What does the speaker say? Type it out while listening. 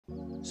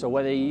So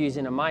whether you're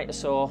using a miter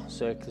saw,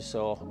 circular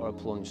saw or a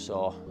plunge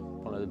saw,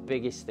 one of the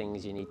biggest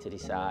things you need to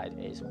decide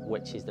is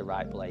which is the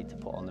right blade to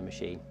put on the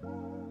machine.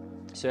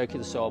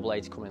 Circular saw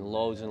blades come in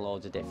loads and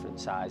loads of different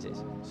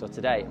sizes. So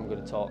today I'm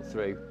going to talk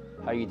through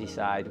how you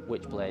decide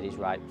which blade is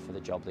right for the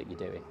job that you're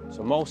doing.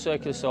 So most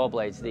circular saw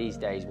blades these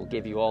days will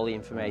give you all the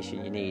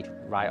information you need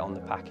right on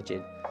the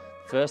packaging.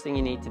 First thing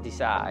you need to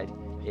decide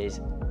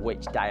is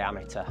which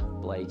diameter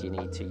blade you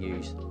need to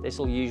use. This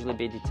will usually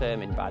be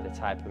determined by the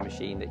type of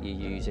machine that you're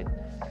using.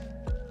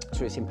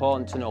 So it's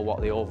important to know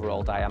what the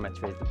overall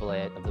diameter of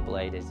the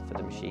blade is for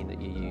the machine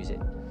that you're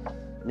using.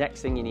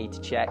 Next thing you need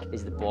to check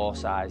is the bore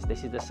size.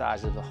 This is the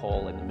size of the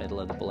hole in the middle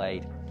of the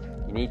blade.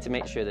 You need to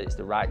make sure that it's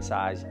the right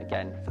size,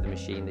 again, for the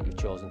machine that you've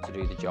chosen to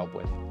do the job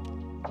with.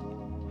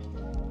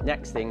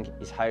 Next thing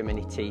is how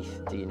many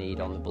teeth do you need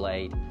on the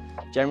blade.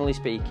 Generally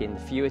speaking, the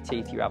fewer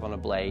teeth you have on a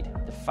blade,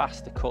 the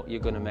faster cut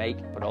you're going to make,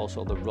 but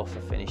also the rougher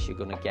finish you're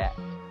going to get.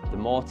 The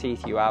more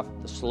teeth you have,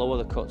 the slower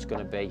the cut's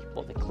going to be,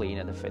 but the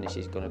cleaner the finish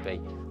is going to be.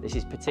 This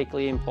is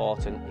particularly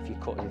important if you're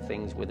cutting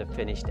things with a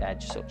finished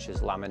edge such as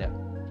laminate.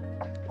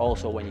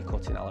 Also when you're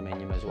cutting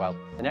aluminium as well.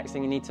 The next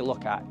thing you need to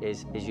look at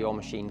is your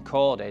machine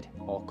corded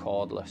or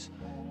cordless?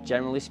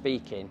 Generally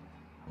speaking,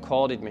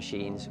 corded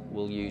machines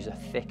will use a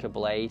thicker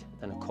blade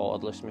than a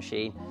cordless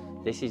machine.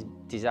 This is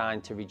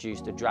designed to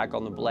reduce the drag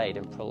on the blade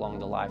and prolong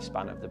the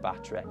lifespan of the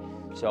battery.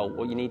 So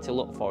what you need to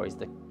look for is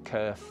the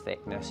kerf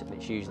thickness, and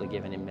it's usually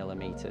given in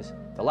millimeters.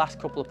 The last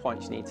couple of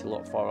points you need to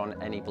look for on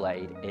any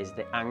blade is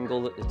the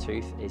angle that the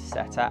tooth is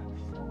set at.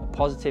 A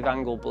positive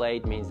angle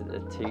blade means that the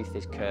tooth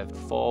is curved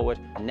forward.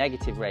 A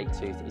negative rake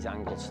tooth is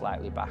angled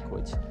slightly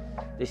backwards.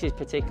 This is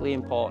particularly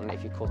important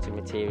if you're cutting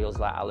materials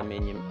like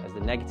aluminium, as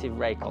the negative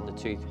rake on the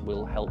tooth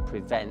will help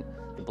prevent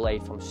the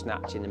blade from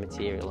snatching the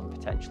material and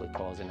potentially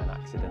causing an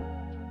accident.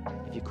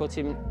 If you're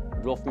cutting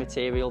rough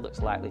material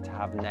that's likely to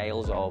have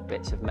nails or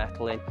bits of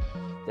metal in,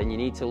 then you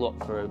need to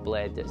look for a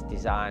blade that's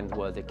designed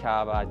where the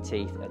carbide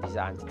teeth are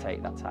designed to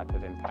take that type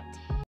of impact.